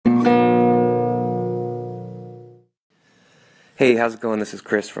Hey, how's it going? This is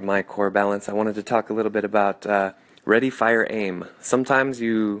Chris from My Core Balance. I wanted to talk a little bit about ready, fire, aim.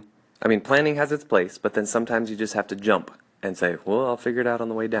 Planning has its place, but then sometimes you just have to jump and say, well, I'll figure it out on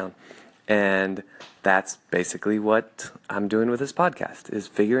the way down. And that's basically what I'm doing with this podcast, is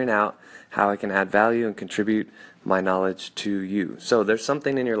figuring out how I can add value and contribute my knowledge to you. So there's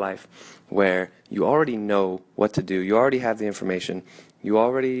something in your life where you already know what to do. You already have the information. You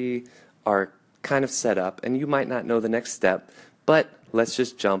already are kind of set up, and you might not know the next step, but let's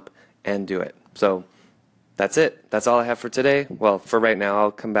just jump and do it. So that's it. That's all I have for today. Well, for right now,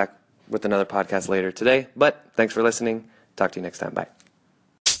 I'll come back with another podcast later today, but thanks for listening. Talk to you next time. Bye.